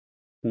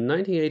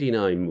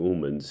1989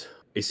 movement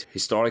is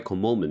historical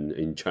moment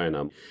in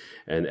China.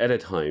 And at the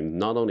time,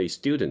 not only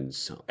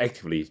students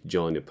actively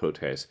joined the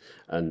protest,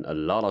 and a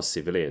lot of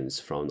civilians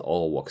from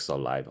all walks of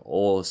life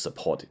all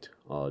supported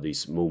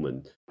this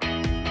movement.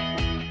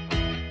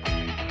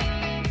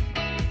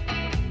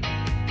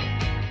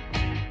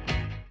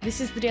 This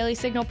is the Daily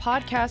Signal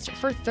podcast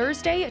for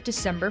Thursday,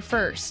 December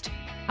 1st.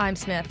 I'm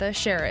Samantha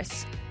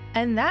Sherris,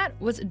 and that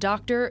was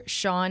Dr.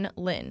 Sean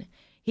Lin.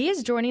 He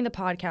is joining the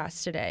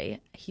podcast today.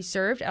 He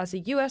served as a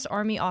U.S.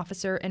 Army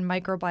officer and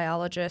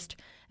microbiologist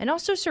and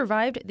also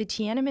survived the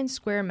Tiananmen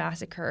Square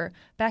massacre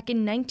back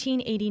in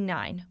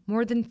 1989,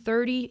 more than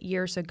 30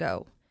 years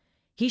ago.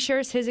 He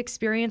shares his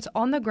experience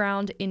on the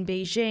ground in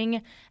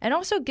Beijing and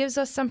also gives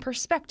us some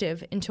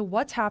perspective into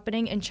what's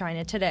happening in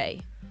China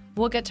today.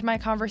 We'll get to my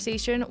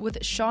conversation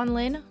with Sean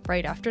Lin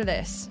right after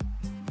this.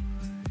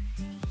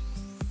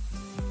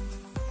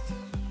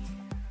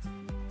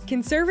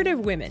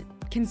 Conservative women,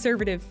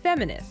 conservative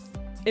feminists.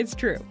 It's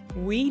true,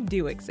 we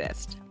do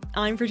exist.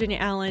 I'm Virginia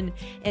Allen,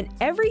 and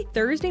every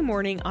Thursday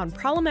morning on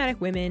Problematic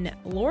Women,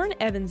 Lauren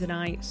Evans and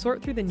I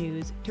sort through the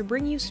news to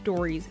bring you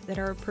stories that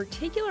are of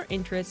particular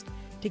interest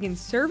to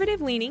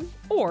conservative-leaning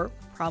or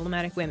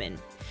problematic women.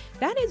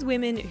 That is,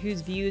 women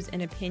whose views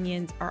and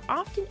opinions are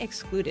often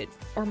excluded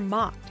or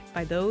mocked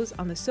by those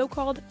on the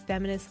so-called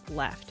feminist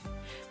left.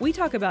 We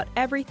talk about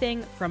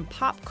everything from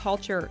pop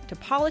culture to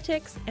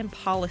politics and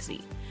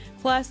policy.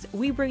 Plus,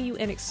 we bring you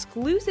an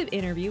exclusive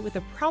interview with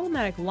a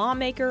problematic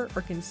lawmaker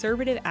or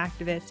conservative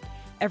activist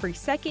every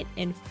second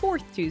and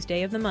fourth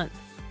Tuesday of the month.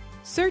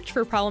 Search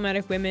for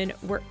Problematic Women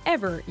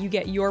wherever you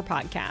get your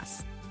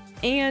podcasts.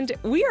 And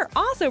we are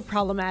also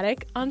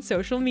problematic on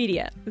social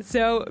media,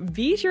 so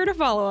be sure to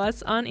follow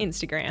us on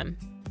Instagram.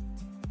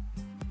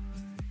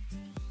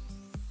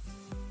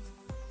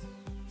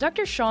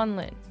 Dr. Sean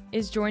Lin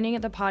is joining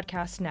the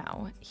podcast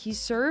now. He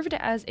served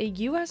as a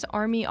U.S.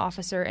 Army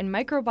officer and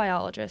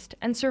microbiologist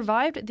and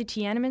survived the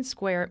Tiananmen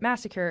Square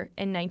massacre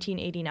in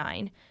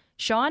 1989.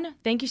 Sean,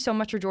 thank you so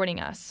much for joining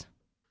us.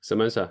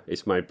 Samantha,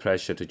 it's my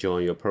pleasure to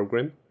join your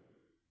program.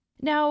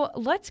 Now,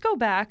 let's go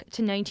back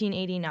to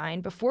 1989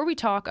 before we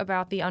talk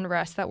about the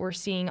unrest that we're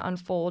seeing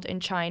unfold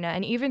in China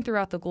and even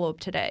throughout the globe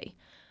today.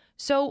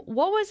 So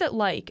what was it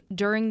like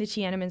during the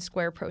Tiananmen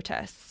Square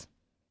protests?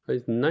 The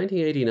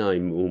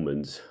 1989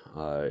 movement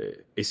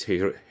is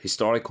a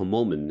historical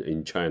moment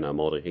in China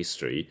modern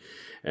history.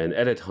 And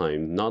at the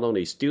time, not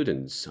only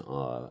students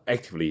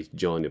actively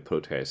joined the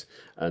protest,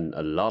 and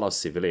a lot of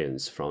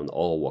civilians from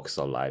all walks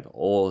of life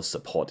all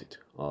supported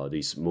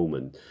this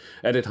movement.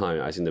 At the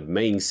time, I think the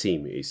main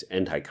theme is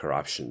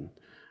anti-corruption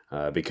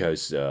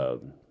because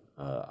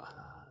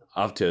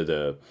after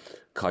the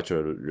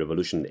Cultural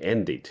Revolution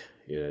ended,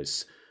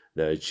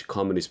 the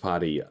Communist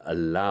Party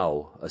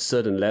allow a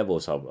certain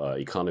levels of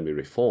economy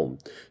reform.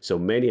 So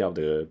many of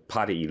the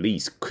party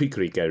elites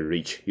quickly get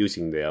rich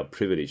using their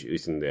privilege,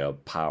 using their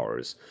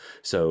powers.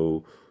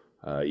 So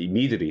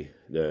immediately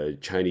the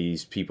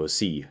Chinese people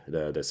see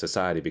the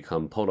society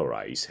become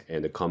polarized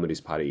and the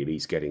Communist Party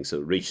elites getting so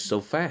rich so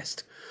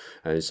fast.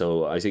 And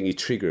so I think it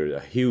triggered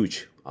a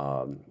huge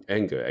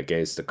anger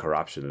against the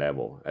corruption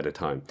level at the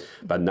time.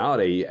 But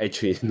nowadays,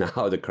 actually,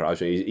 now the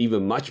corruption is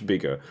even much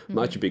bigger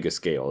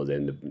scale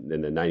than the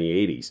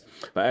 1980s.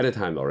 But at the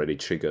time, already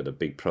triggered a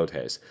big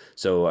protest.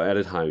 So at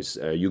the times,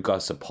 you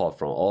got support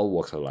from all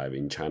walks of life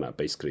in China,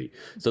 basically.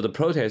 So the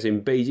protest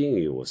in Beijing,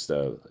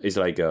 it's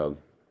like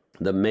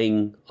the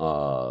main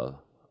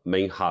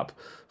hub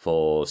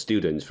for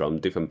students from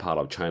different part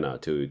of China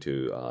to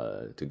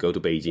go to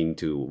Beijing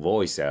to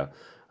voice their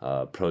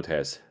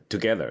protest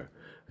together.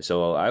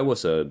 So I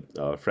was a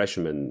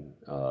freshman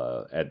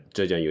at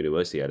Zhejiang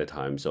University at the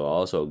time, so I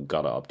also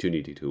got an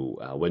opportunity to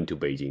went to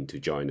Beijing to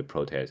join the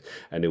protest,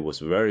 and it was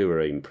very,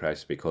 very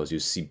impressed because you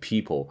see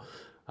people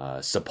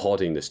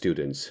supporting the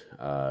students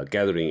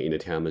gathering in the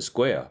Tiananmen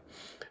Square.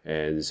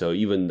 And so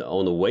even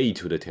on the way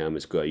to the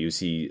Tiananmen Square, you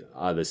see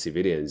other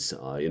civilians,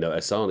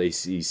 as long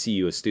as they see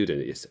you a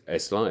student,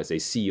 as long as they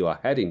see you are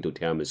heading to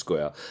Tiananmen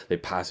Square, they're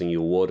passing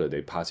you water,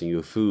 they're passing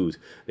you food,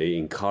 they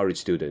encourage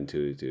students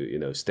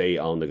to stay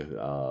on the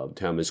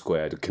Tiananmen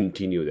Square to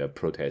continue their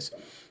protest.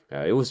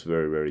 It was a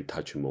very, very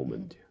touching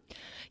moment.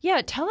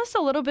 Yeah, tell us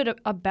a little bit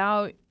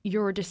about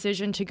your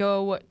decision to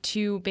go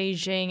to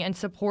Beijing and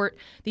support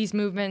these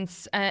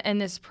movements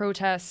and this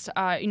protest,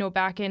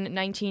 back in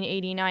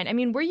 1989. I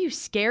mean, were you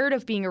scared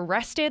of being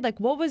arrested? Like,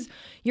 what was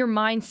your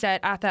mindset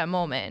at that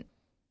moment?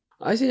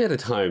 I think at the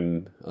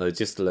time,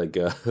 just like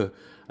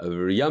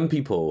young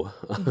people,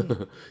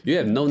 you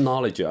have no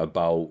knowledge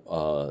about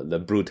the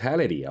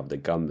brutality of the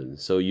government.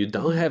 So you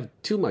don't have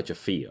too much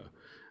fear.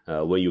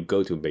 When you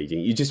go to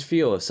Beijing, you just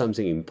feel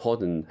something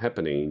important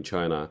happening in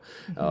China,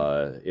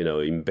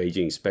 in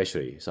Beijing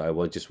especially. So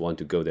I just want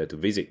to go there to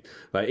visit.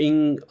 But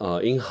in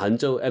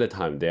Hangzhou at the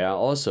time, there are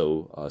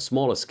also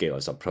smaller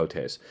scales of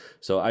protests.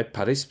 So I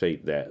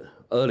participate there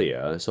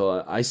earlier.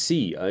 So I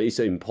see it's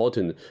an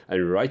important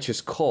and righteous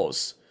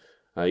cause.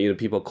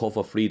 People call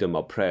for freedom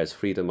of press,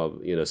 freedom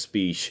of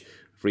speech,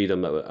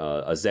 freedom of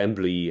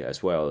assembly,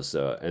 as well as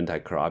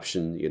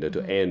anti-corruption,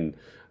 to end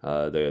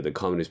the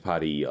Communist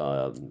Party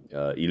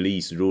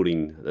elites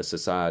ruling the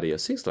society, or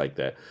things like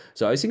that.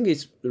 So I think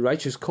it's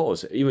righteous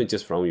cause, even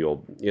just from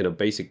your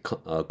basic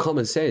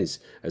common sense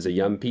as a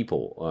young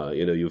people.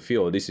 You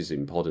feel this is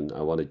important.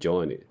 I want to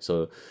join it.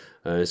 So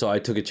I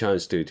took a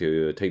chance to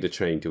take the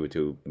train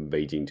to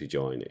Beijing to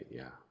join it.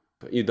 Yeah.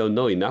 But you don't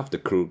know enough the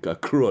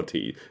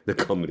cruelty the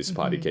Communist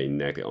Party can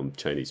enact on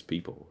Chinese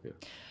people. Yeah.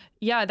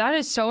 Yeah, that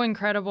is so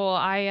incredible.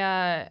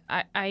 I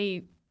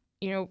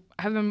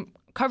have been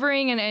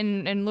covering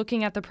and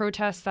looking at the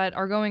protests that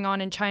are going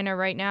on in China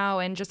right now,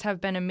 and just have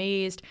been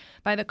amazed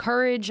by the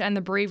courage and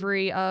the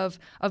bravery of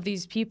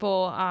these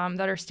people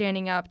that are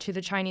standing up to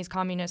the Chinese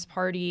Communist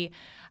Party.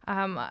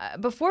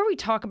 Before we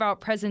talk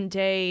about present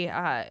day,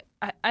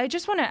 I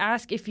just want to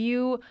ask if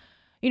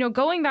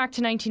going back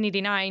to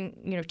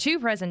 1989, to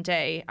present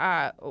day,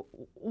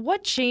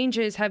 what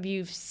changes have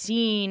you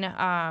seen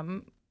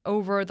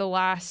over the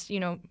last,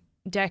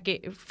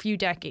 few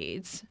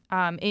decades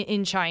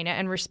in China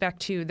in respect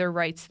to their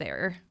rights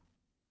there?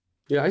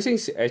 Yeah, I think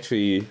it's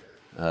actually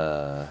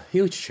a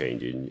huge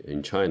change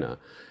in China.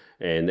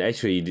 And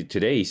actually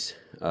today's,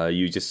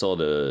 you just saw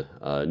the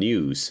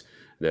news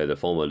that the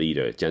former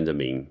leader,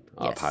 Tiananmen,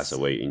 passed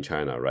away in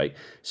China, right?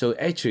 So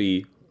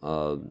actually,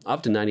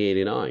 after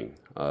 1989,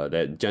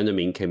 that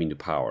Tiananmen came into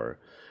power.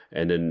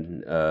 And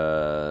then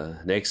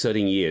next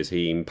 13 years,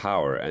 he in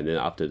power. And then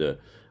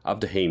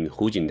after him,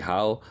 Hu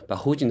Jintao, but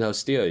Hu Jintao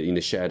still in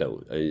the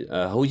shadow.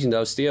 Hu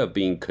Jintao still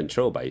being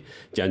controlled by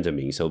Jiang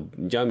Zemin. So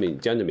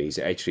Jiang Zemin is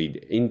actually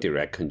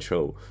indirect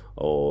control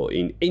or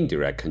in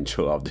indirect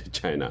control of the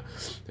China.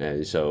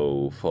 And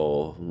so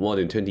for more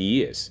than 20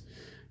 years.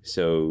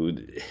 So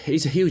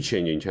it's a huge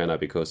change in China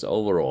because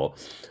overall,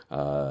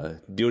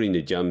 during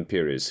the Jiang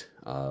periods,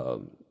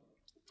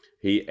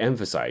 he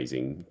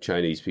emphasizing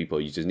Chinese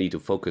people, you just need to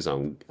focus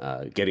on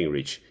getting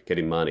rich,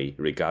 getting money,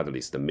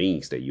 regardless the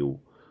means that you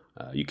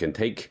can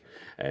take.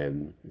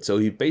 And so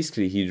he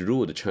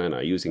ruled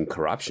China using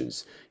corruption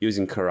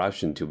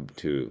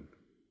to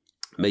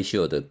make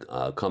sure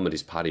the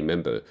Communist Party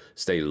member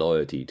stay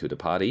loyalty to the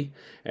party,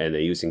 and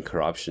then using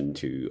corruption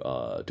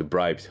to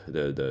bribe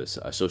the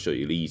social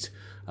elite,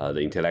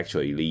 the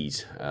intellectual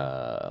elite,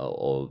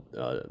 or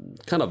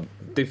kind of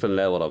different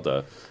level of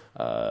the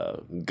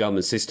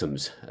government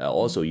systems,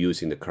 also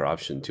using the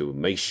corruption to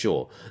make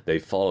sure they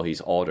follow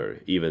his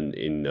order. Even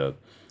in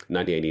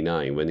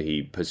 1989, when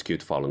he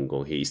persecuted Falun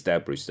Gong, he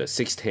established the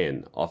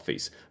 610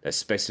 office that's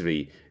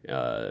specifically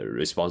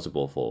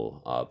responsible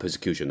for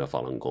persecution of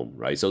Falun Gong,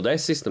 right? So that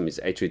system is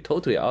actually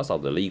totally outside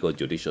of the legal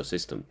judicial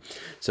system.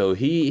 So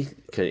he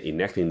can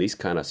enacting this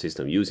kind of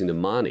system using the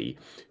money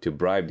to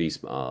bribe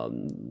these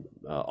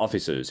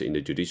officers in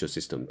the judicial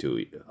system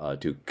to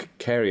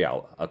carry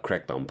out a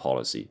crackdown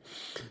policy.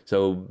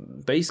 So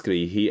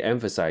basically, he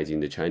emphasized in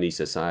the Chinese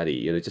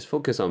society, just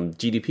focus on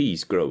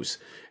GDP's growth,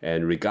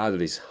 and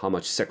regardless how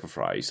much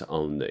sacrifice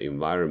on the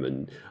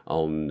environment,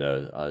 on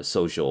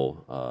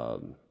social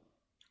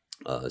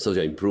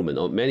improvement,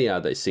 or many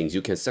other things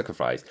you can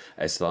sacrifice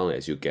as long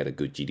as you get a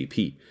good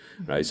GDP,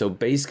 right? So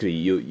basically,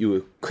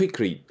 you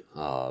quickly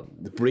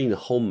bring the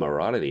whole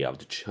morality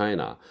of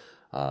China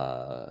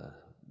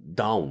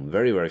down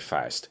very, very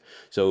fast.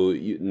 So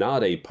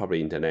nowadays,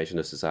 probably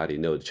international society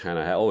knows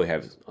China always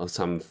have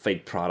some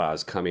fake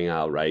products coming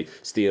out, right?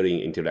 Stealing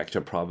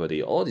intellectual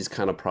property, all this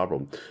kind of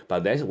problem.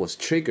 But that was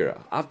triggered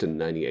after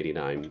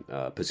 1989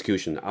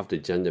 persecution, after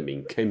Jiang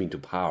Zemin came into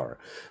power.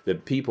 The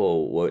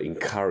people were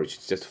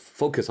encouraged just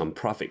focus on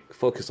profit,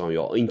 focus on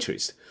your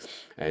interest.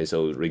 And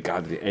so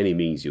regardless of any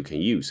means you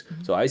can use.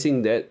 Mm-hmm. So I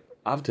think that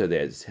after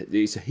that,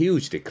 there's a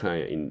huge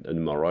decline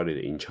in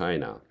morality in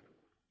China.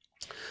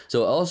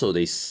 So also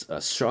they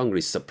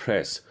strongly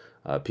suppress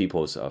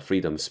people's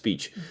freedom of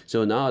speech.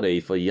 So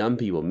nowadays, for young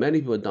people, many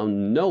people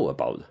don't know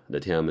about the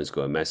Tiananmen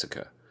Square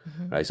massacre,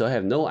 right? So I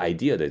have no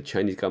idea that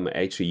Chinese government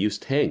actually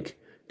used tank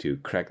to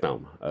crack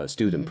down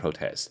student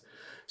protests.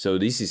 So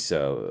this is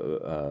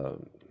a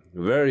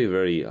very,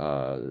 very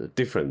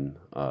different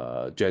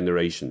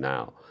generation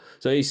now.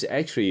 So it's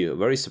actually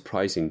very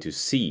surprising to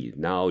see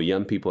now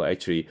young people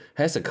actually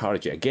has the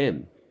courage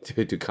again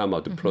to come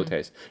out to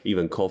protest,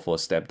 even call for a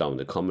step down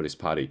the Communist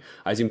Party.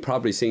 I think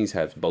probably things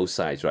have both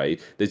sides, right?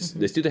 They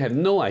still have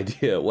no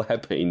idea what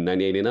happened in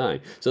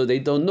 1989. So they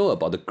don't know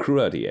about the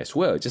cruelty as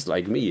well, just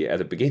like me at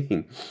the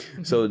beginning.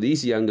 So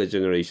this younger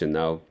generation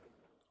now,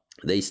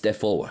 they step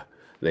forward.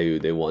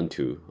 They want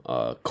to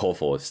call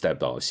for a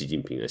step down Xi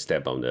Jinping, a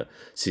step down the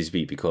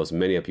CCP, because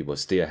many people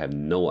still have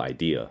no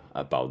idea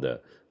about the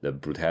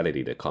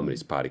brutality the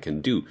Communist Party can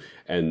do.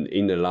 And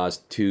in the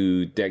last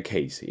 2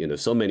 decades,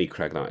 so many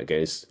crackdown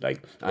against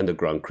like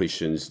underground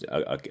Christians,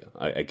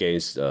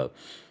 against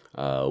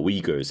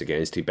Uyghurs,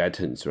 against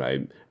Tibetans,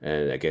 right?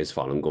 And against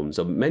Falun Gong.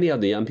 So many of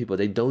the young people,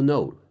 they don't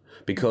know,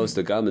 because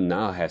the government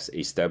now has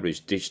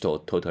established digital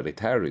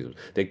totalitarianism.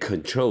 They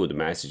control the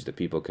message that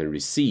people can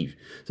receive.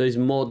 So it's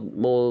more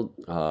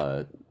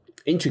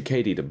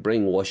intricate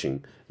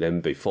brainwashing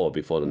than before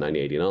the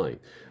 1989.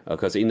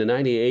 Because in the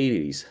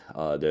 1980s,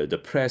 the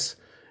press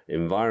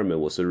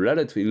environment was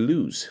relatively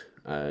loose.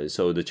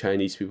 So the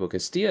Chinese people can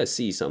still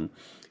see some,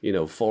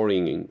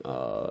 foreign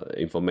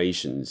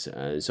informations.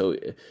 And so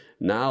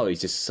now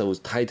it's just so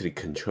tightly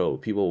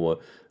controlled. People were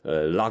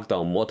locked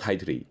down more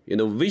tightly.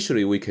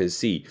 Visually we can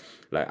see,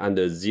 like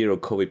under zero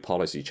COVID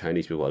policy,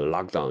 Chinese people are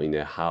locked down in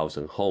their house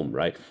and home,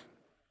 right?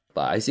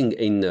 But I think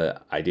in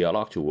the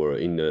ideological world,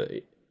 in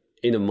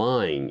the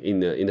mind, in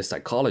the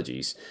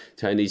psychologies,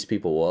 Chinese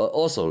people were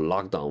also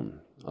locked down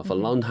for a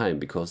long time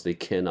because they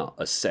cannot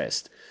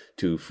access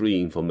to free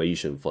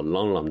information for a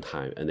long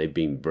time, and they've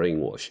been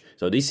brainwashed.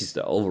 So this is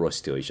the overall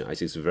situation. I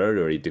think it's very,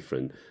 very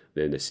different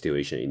than the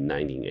situation in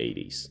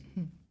 1980s.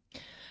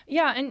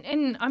 Yeah,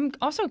 and I'm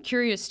also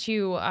curious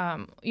too.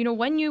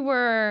 When you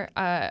were,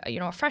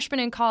 a freshman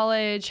in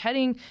college,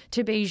 heading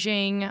to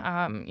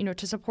Beijing,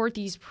 to support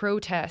these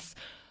protests,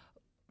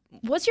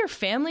 was your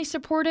family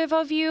supportive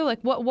of you? Like,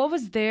 what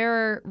was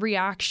their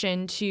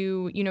reaction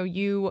to,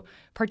 you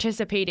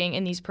participating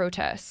in these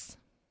protests?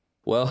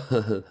 Well,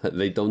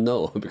 they don't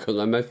know because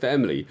my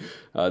family,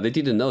 they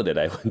didn't know that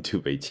I went to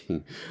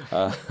Beijing.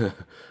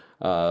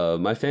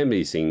 My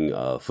family is in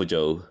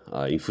Fuzhou,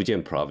 in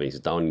Fujian province,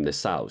 down in the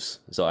south.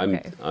 So I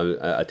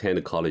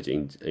attended college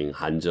in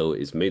Hanzhou,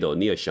 it's middle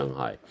near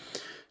Shanghai.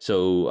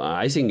 So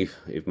I think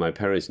if my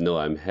parents know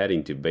I'm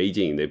heading to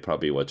Beijing, they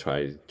probably will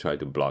try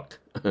to block.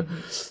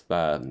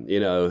 But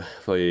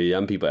for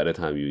young people at the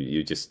time,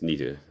 you just need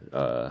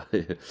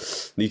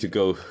to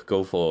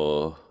go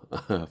for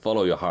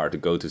follow your heart to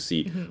go to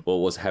see what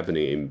was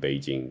happening in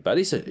Beijing. But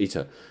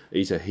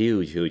it's a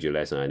huge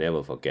lesson I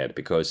never forget,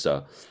 because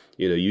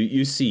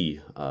you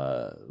see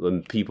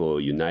when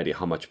people united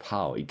how much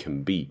power it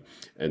can be,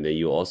 and then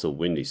you also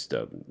witness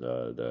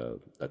the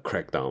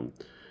crackdown.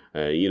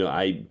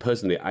 I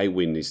personally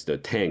witnessed the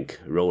tank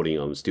rolling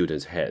on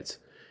students' heads.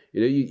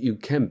 You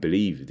can't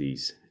believe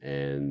these,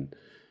 and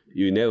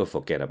you never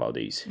forget about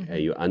these,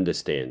 and you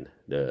understand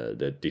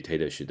the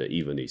dictatorship, the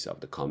evilness of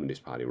the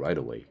Communist Party right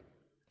away.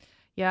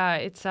 Yeah,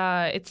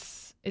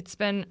 it's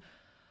been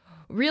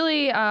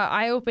really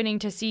eye-opening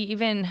to see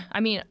even,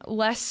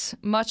 much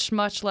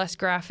less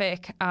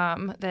graphic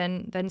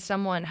than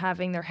someone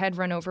having their head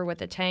run over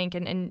with a tank,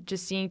 and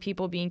just seeing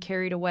people being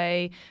carried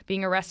away,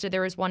 being arrested.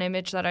 There was one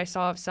image that I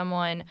saw of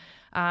someone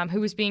who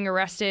was being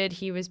arrested.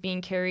 He was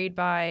being carried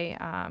by,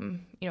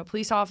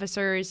 police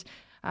officers.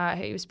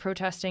 He was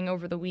protesting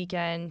over the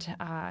weekend.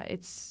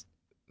 It's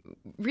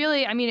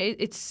really,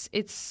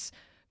 it's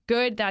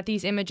good that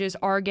these images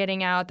are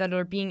getting out, that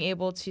are being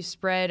able to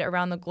spread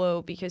around the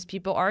globe, because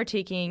people are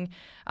taking,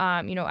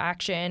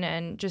 action.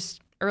 And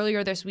just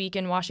earlier this week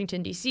in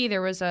Washington, D.C.,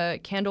 there was a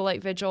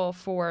candlelight vigil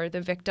for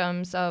the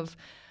victims of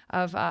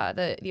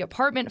the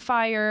apartment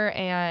fire,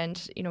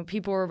 and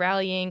people were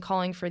rallying,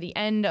 calling for the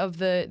end of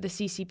the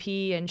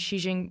CCP and Xi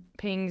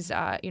Jinping's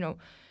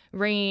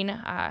reign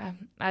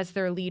as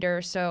their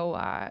leader.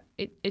 So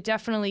it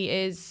definitely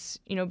is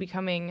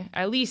becoming,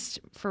 at least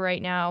for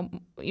right now,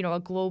 a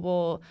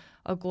global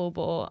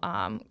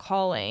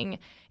calling.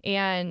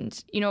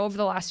 And over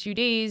the last few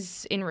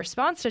days, in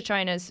response to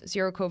China's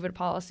zero COVID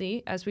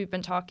policy, as we've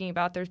been talking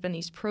about, there's been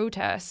these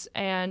protests.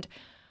 And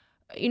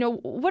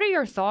what are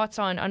your thoughts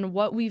on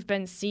what we've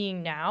been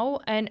seeing now,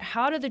 and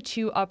how do the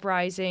two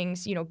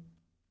uprisings,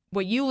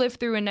 what you lived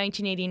through in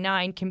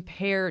 1989,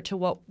 compare to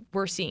what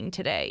we're seeing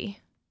today?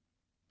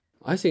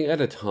 I think at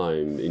the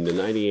time in the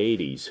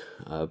 1980s,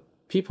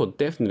 people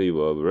definitely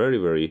were very,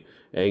 very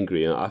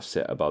angry and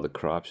upset about the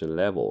corruption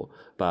level.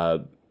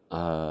 But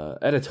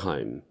at the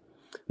time,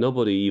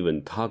 nobody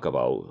even talked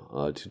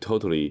about to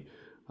totally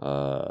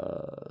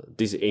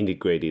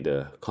disintegrate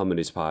the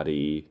Communist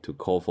Party, to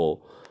call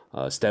for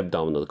step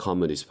down the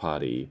Communist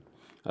Party.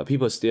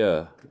 People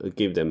still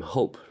give them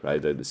hope,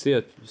 right?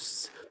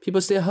 People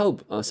still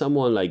hope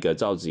someone like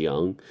Zhao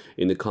Ziyang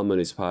in the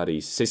Communist Party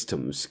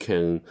systems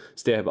can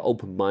still have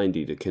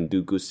open-minded, can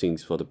do good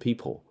things for the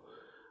people.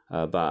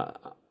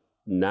 But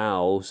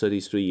now,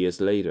 33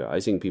 years later, I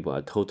think people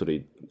are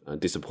totally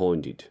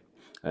disappointed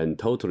and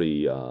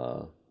totally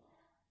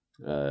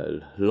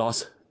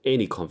lost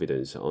any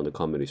confidence on the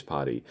Communist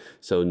Party.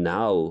 So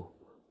now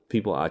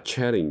people are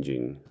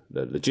challenging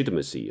the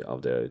legitimacy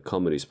of the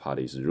Communist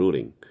Party's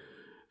ruling.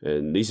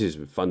 And this is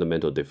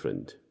fundamental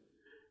different.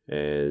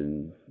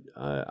 And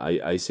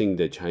I think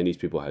that Chinese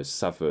people have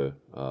suffered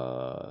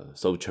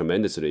so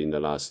tremendously in the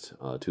last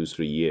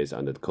 2-3 years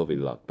under the COVID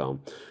lockdown.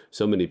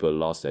 So many people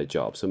lost their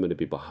jobs. So many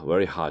people are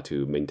very hard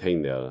to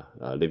maintain their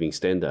living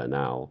standard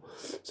now.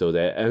 So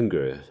their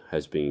anger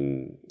has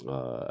been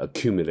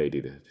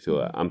accumulated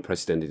to an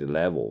unprecedented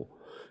level.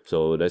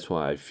 So that's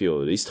why I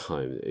feel this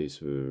time is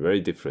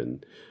very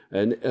different.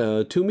 And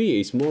to me,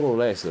 it's more or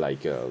less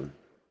like...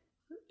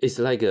 It's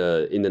like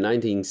in the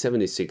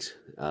 1976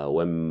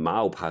 when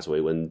Mao passed away,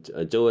 when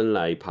Zhou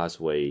Enlai passed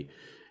away.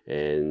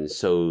 And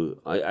so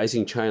I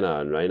think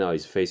China right now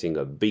is facing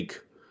a big,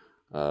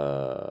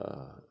 very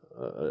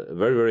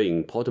very, very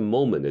important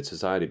moment that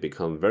society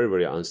become very,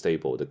 very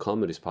unstable. The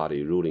Communist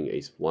Party ruling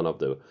is one of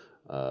the,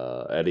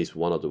 at least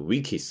one of the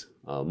weakest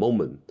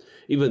moment.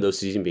 Even though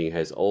Xi Jinping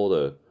has all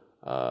the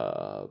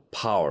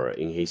power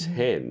in his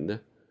hand,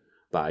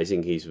 but I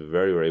think he's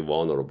very, very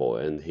vulnerable,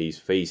 and he's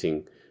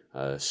facing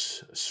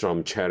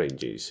strong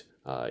challenges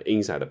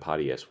inside the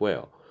party as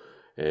well.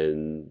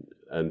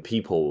 And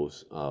people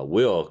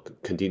will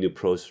continue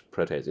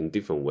protest in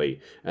different way.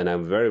 And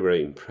I'm very,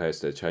 very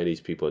impressed that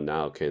Chinese people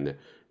now can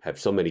have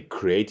so many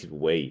creative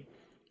way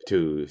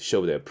to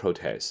show their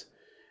protest.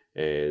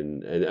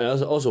 And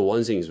also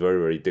one thing is very,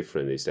 very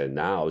different is that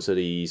now,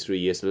 33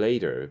 years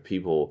later,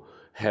 people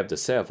have the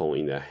cell phone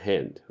in their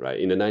hand, right?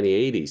 In the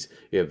 1980s,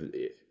 you have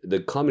the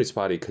Communist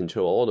Party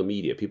control all the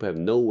media. People have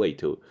no way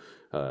to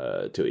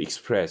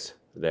express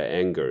their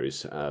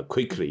angers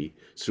quickly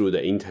through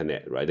the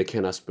internet, right? They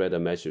cannot spread the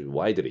message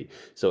widely.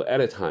 So at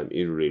the time,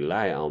 it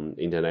rely on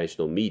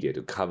international media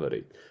to cover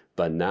it.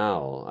 But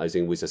now, I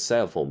think with a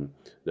cell phone,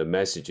 the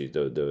messages,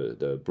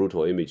 the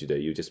brutal image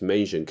that you just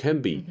mentioned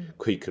can be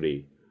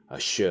quickly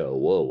shared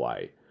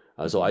worldwide.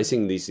 So I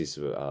think this is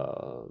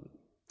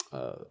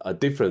a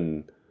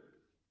different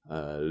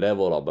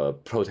level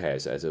of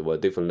protest, as well, a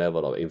different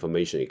level of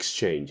information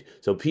exchange.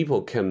 So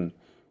people can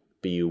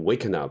be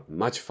waken up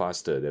much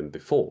faster than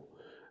before.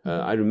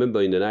 I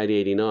remember in the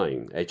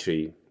 1989,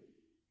 actually,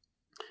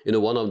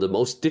 one of the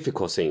most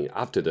difficult things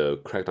after the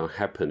crackdown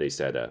happened is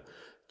that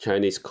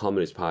Chinese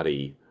Communist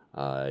Party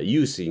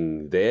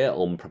using their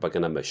own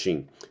propaganda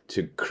machine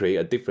to create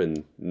a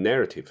different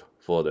narrative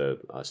for the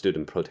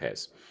student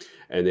protests.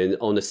 And then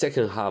on the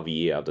second half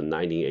year of the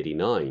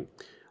 1989,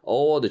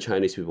 all the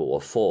Chinese people were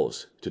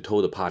forced to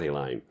toe the party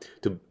line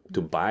to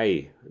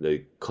buy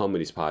the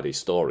Communist Party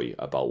story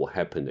about what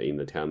happened in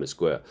the Tiananmen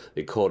Square.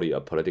 They called it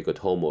a political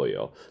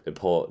turmoil.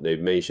 They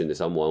mentioned that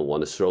someone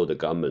want to throw the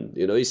government.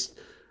 It's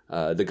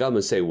the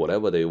government say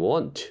whatever they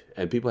want,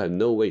 and people have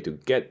no way to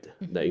get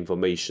the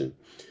information.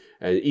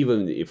 And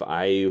even if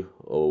I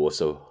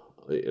was a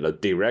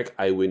direct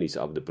eyewitness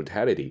of the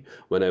brutality,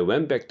 when I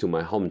went back to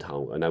my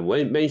hometown and I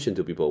mentioned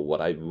to people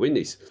what I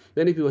witnessed,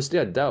 many people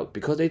still doubt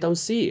because they don't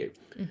see it.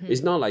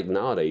 It's not like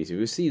nowadays. If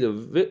you see the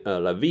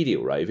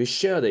video, right? If you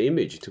share the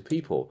image to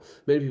people,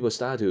 many people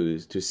start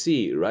to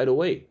see it right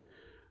away.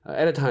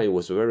 At the time, it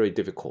was very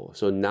difficult.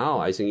 So now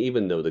I think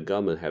even though the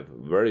government have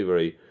very,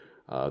 very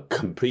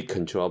complete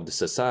control of the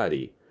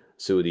society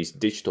through this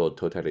digital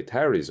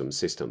totalitarianism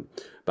system,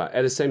 but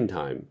at the same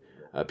time,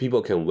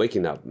 people can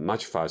waking up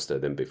much faster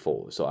than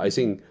before. So I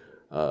think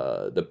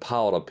the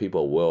power of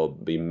people will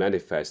be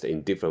manifest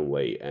in different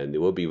way, and it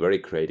will be very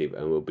creative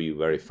and will be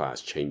very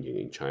fast changing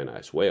in China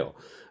as well.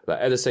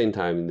 But at the same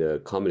time,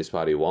 the Communist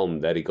Party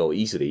won't let it go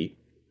easily.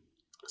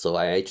 So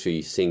I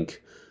actually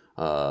think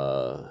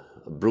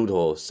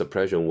brutal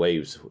suppression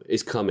waves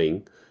is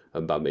coming,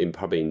 but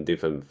probably in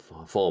different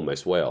form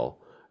as well.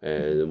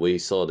 And we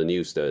saw the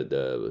news that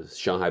the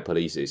Shanghai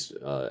police is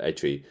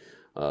actually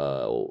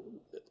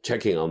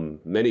checking on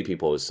many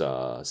people's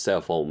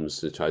cell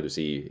phones to try to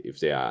see if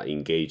they are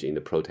engaged in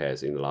the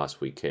protest in the last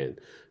weekend.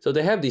 So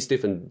they have these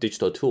different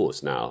digital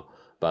tools now,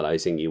 but I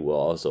think it will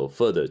also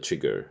further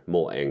trigger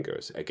more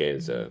angers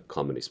against the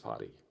Communist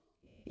Party.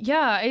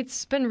 Yeah,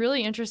 it's been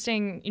really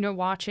interesting,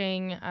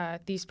 watching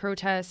these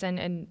protests,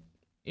 and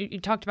you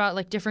talked about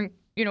like different,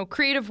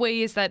 creative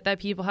ways that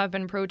people have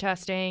been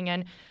protesting,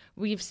 and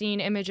we've seen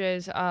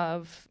images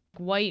of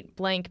white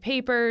blank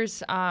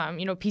papers,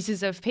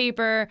 pieces of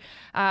paper.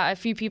 A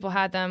few people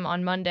had them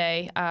on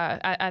Monday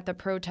at the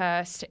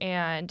protest.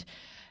 And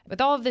with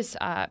all of this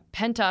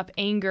pent-up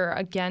anger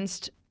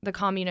against the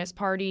Communist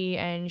Party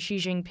and Xi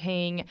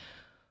Jinping,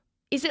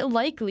 is it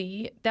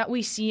likely that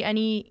we see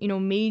any,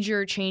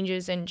 major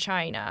changes in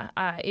China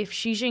if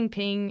Xi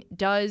Jinping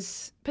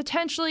does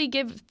potentially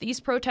give these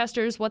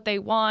protesters what they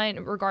want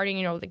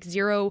regarding, like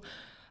zero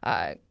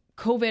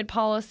COVID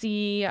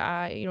policy,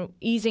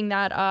 easing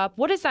that up?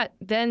 What does that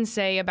then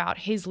say about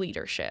his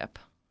leadership?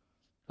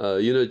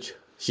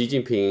 Xi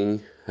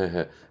Jinping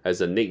has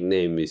a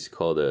nickname. It's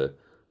called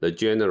the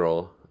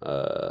General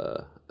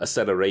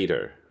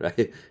Accelerator,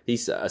 right?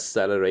 He's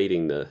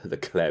accelerating the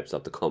collapse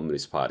of the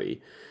Communist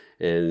Party.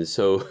 And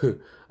so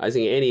I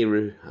think any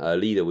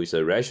leader with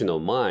a rational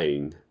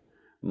mind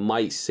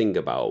might think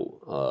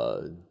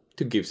about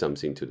to give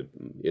something to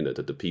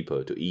the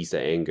people to ease the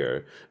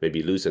anger,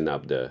 maybe loosen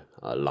up the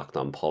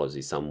lockdown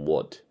policy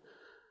somewhat.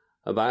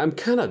 But I'm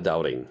kind of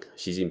doubting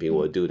Xi Jinping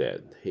will do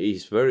that.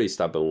 He's very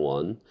stubborn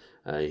one.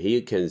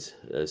 He can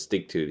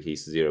stick to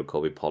his zero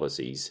COVID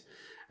policies,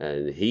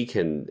 and he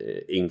can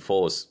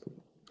enforce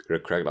the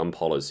crackdown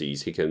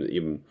policies. He can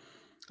even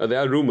there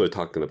are rumors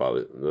talking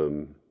about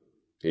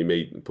he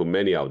may put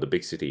many of the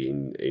big city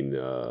in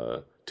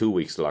 2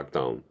 weeks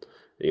lockdown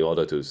in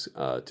order to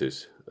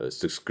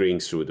screen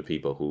through the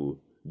people who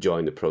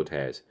join the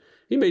protest.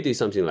 He may do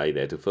something like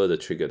that to further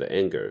trigger the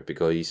anger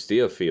because he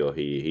still feel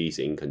he's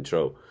in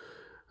control.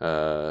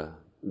 But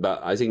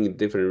I think in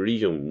different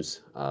regions,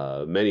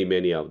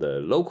 many of the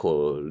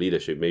local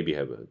leadership maybe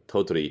have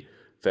totally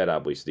fed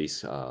up with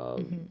this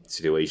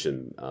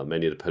situation.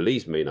 Many of the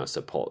police may not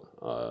support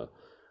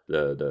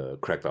the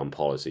crackdown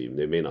policy.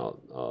 They may not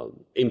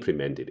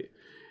implement it.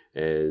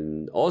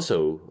 And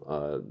also,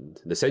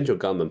 the central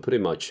government pretty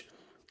much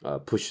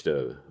push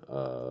the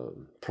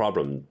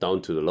problem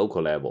down to the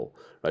local level.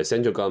 Right,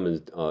 central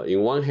government,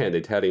 in one hand,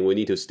 they're telling we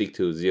need to stick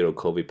to zero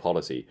COVID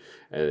policy,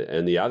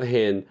 and the other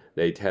hand,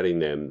 they're telling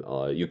them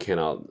you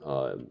cannot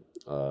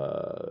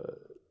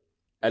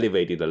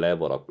elevate the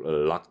level of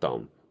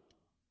lockdown.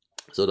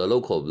 So the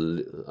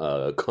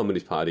local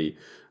Communist Party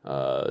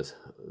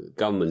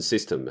government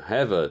system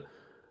have a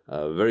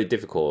very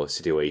difficult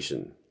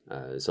situation.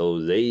 So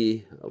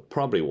they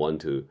probably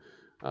want to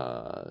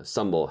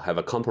somewhat have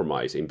a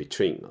compromise in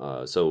between.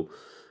 So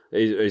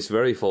it's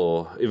very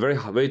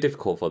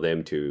difficult for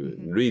them to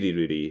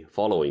really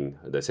following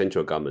the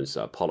central government's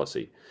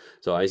policy.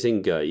 So I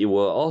think it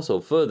will also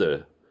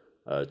further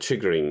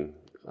triggering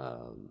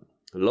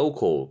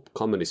local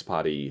Communist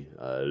Party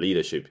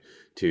leadership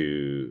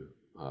to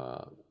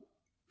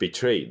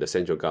betray the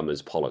central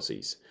government's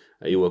policies.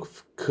 It will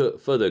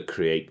further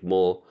create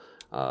more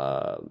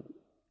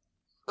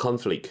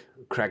conflict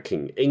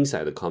cracking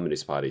inside the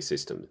Communist Party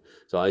system.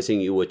 So I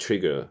think it will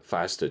trigger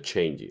faster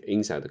change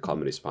inside the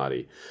Communist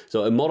Party.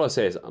 So more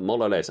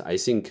or less, I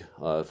think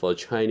for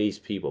Chinese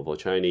people, for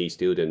Chinese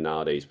students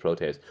nowadays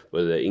protest,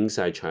 whether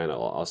inside China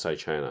or outside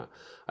China,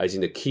 I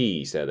think the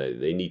key is that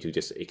they need to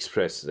just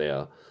express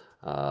their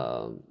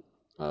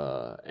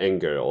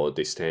anger or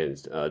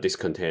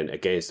discontent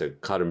against the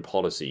current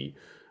policy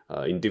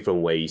in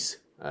different ways,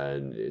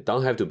 and it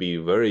don't have to be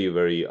very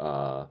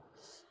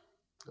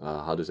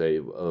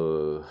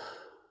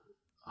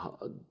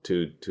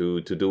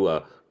to do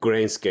a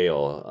grand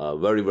scale,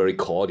 very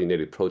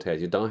coordinated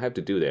protest. You don't have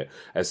to do that.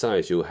 As long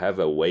as you have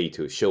a way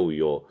to show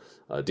your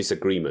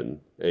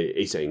disagreement,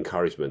 it's an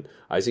encouragement.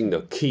 I think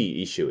the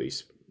key issue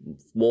is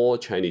more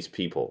Chinese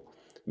people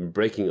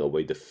breaking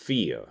away the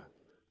fear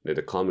that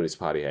the Communist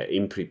Party had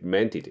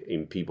implemented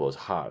in people's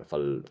heart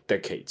for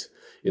decades.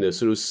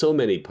 Through so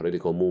many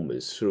political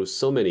movements, through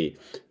so many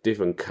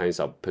different kinds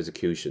of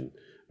persecution,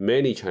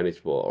 many Chinese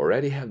people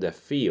already have that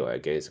fear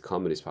against the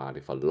Communist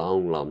Party for a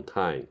long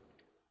time.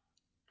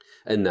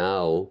 And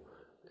now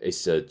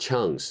it's a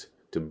chance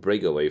to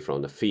break away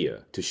from the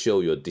fear, to show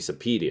your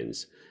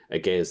disobedience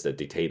against the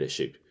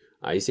dictatorship.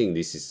 I think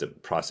this is the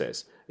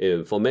process.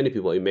 For many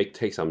people, it may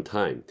take some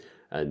time.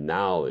 And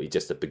now it's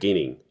just the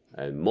beginning.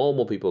 And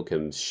more people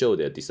can show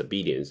their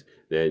disobedience,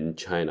 then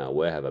China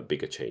will have a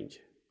bigger change.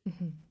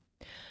 Mm-hmm.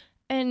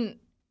 And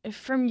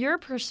from your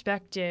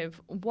perspective,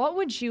 what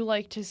would you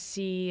like to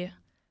see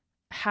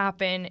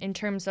happen in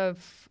terms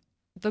of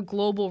the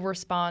global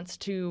response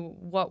to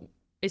what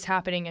is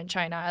happening in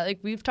China? Like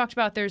we've talked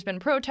about, there's been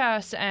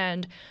protests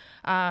and,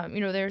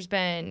 there's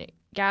been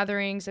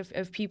gatherings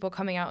of people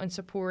coming out in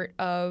support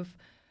of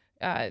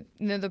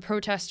the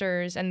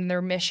protesters and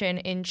their mission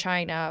in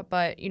China.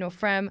 But,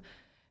 from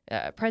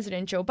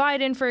President Joe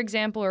Biden, for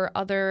example, or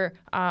other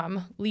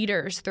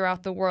leaders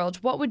throughout the world,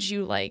 what would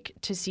you like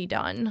to see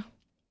done?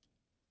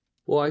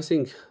 Well, I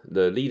think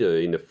the leader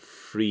in the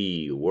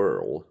free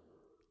world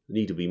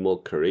need to be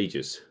more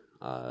courageous,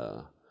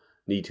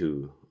 need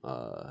to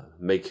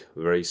make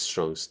very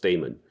strong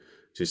statement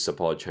to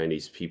support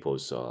Chinese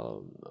people's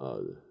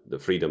the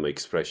freedom of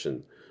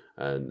expression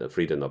and the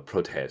freedom of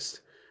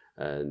protest,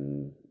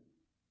 and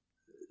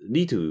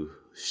need to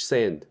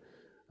send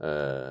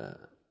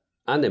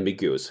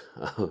unambiguous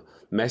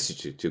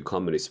message to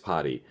Communist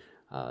Party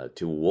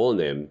to warn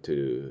them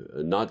to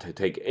not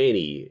take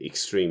any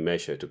extreme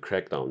measure to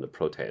crack down the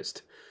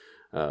protest.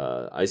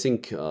 I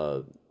think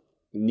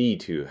need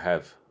to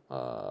have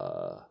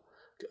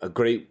a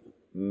great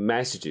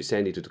message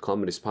sent to the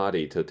Communist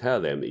Party to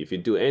tell them if you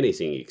do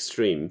anything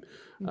extreme,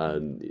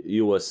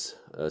 you will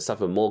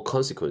suffer more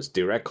consequence,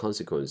 direct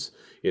consequence.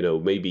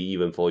 Maybe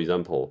even, for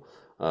example,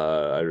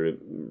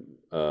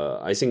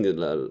 I think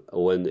that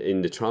when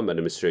in the Trump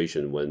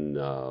administration, when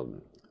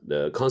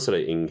the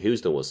consulate in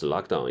Houston was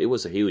locked down, it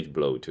was a huge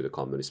blow to the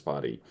Communist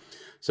Party.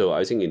 So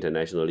I think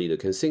international leaders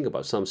can think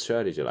about some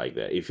strategy like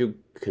that. If you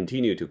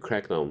continue to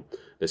crack down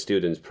the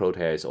students'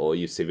 protests or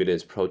if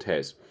civilians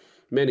protest,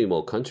 many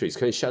more countries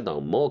can shut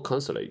down more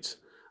consulates,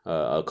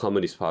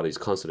 Communist Party's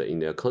consulate in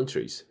their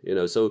countries.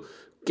 So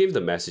give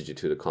the message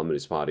to the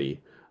Communist Party.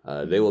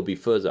 They will be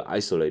further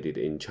isolated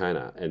in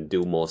China and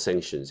do more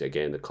sanctions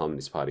against the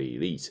Communist Party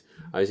elites.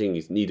 I think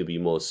it need to be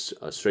more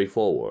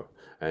straightforward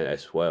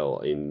as well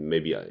in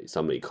maybe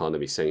some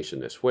economic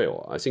sanction as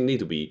well. I think need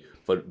to be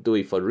do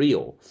it for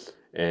real.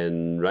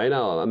 And right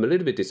now, I'm a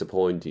little bit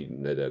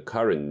disappointed that the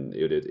current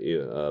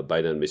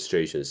Biden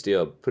administration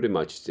still pretty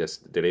much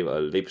just deliver a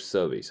lip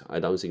service.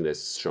 I don't think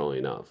that's strong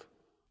enough.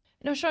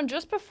 Sean,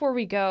 just before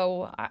we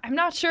go, I'm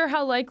not sure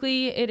how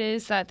likely it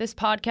is that this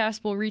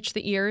podcast will reach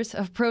the ears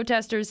of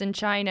protesters in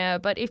China,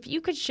 but if you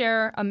could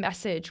share a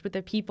message with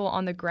the people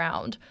on the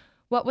ground,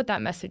 what would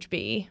that message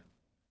be?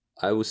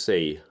 I would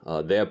say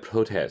their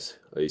protest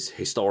is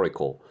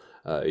historical.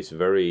 It's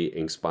very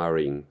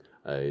inspiring.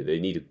 They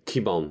need to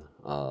keep on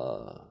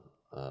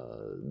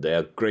there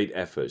are great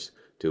efforts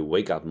to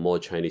wake up more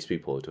Chinese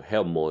people, to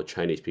help more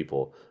Chinese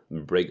people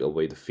break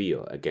away the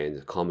fear against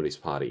the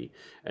Communist Party.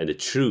 And the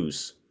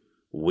truth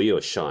will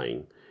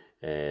shine.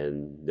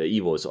 And the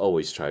evils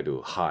always try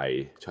to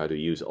hide, try to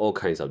use all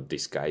kinds of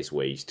disguised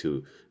ways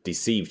to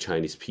deceive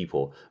Chinese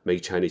people,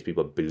 make Chinese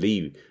people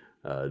believe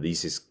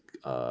this is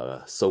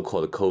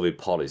so-called COVID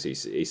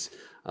policies is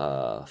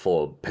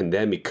for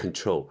pandemic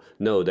control.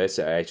 No, that's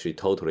actually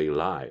totally a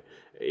lie.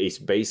 It's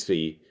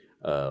basically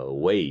a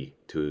way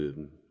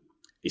to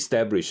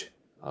establish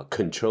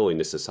control in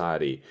the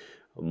society,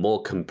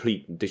 more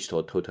complete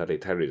digital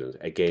totalitarianism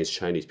against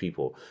Chinese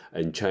people,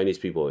 and Chinese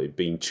people are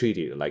being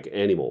treated like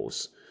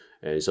animals.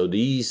 And so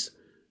these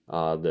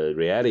are the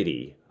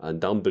reality, and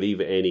don't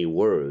believe any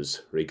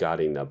words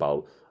regarding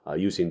about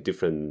using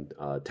different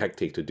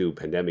tactics to do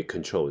pandemic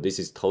control. This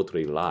is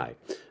totally lie.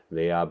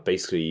 They are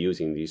basically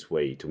using this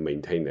way to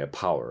maintain their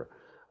power.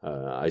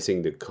 I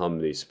think the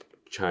Communist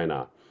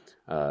China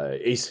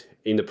is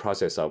in the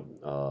process of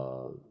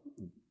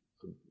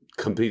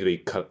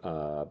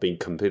being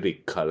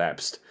completely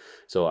collapsed.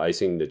 So I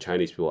think the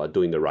Chinese people are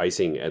doing the right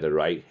thing at the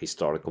right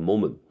historical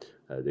moment.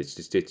 They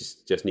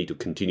just need to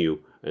continue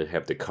and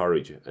have the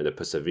courage and the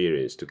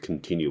perseverance to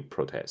continue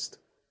protest.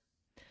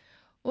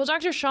 Well,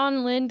 Dr.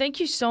 Sean Lin, thank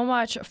you so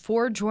much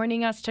for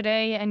joining us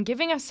today and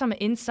giving us some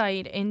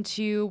insight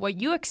into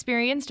what you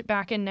experienced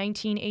back in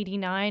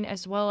 1989,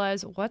 as well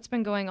as what's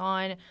been going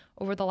on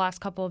over the last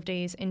couple of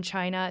days in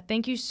China.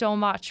 Thank you so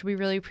much. We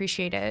really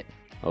appreciate it.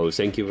 Oh,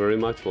 thank you very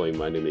much for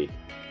inviting me.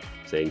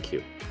 Thank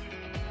you.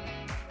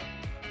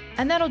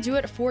 And that'll do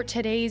it for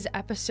today's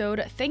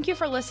episode. Thank you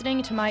for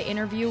listening to my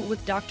interview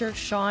with Dr.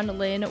 Sean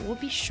Lin. We'll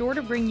be sure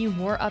to bring you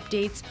more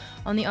updates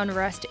on the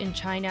unrest in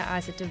China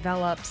as it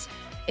develops.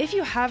 If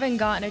you haven't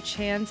gotten a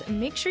chance,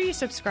 make sure you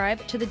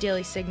subscribe to the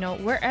Daily Signal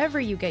wherever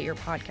you get your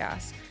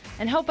podcasts,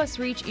 and help us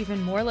reach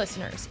even more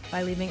listeners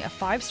by leaving a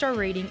 5-star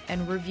rating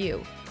and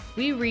review.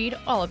 We read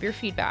all of your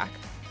feedback.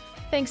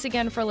 Thanks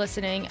again for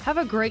listening. Have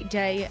a great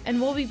day,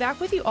 and we'll be back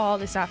with you all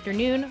this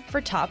afternoon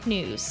for Top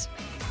News.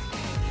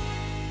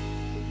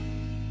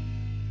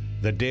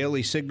 The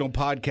Daily Signal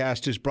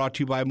podcast is brought to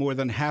you by more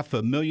than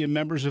 500,000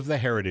 members of the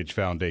Heritage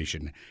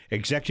Foundation.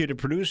 Executive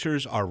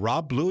producers are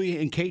Rob Bluey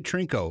and Kate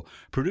Trinko.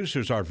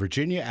 Producers are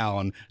Virginia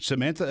Allen,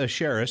 Samantha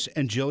Asheris,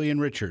 and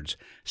Jillian Richards.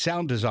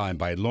 Sound design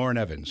by Lauren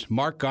Evans,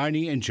 Mark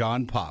Guiney, and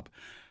John Pop.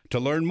 To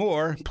learn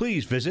more,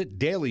 please visit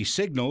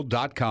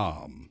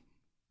dailysignal.com.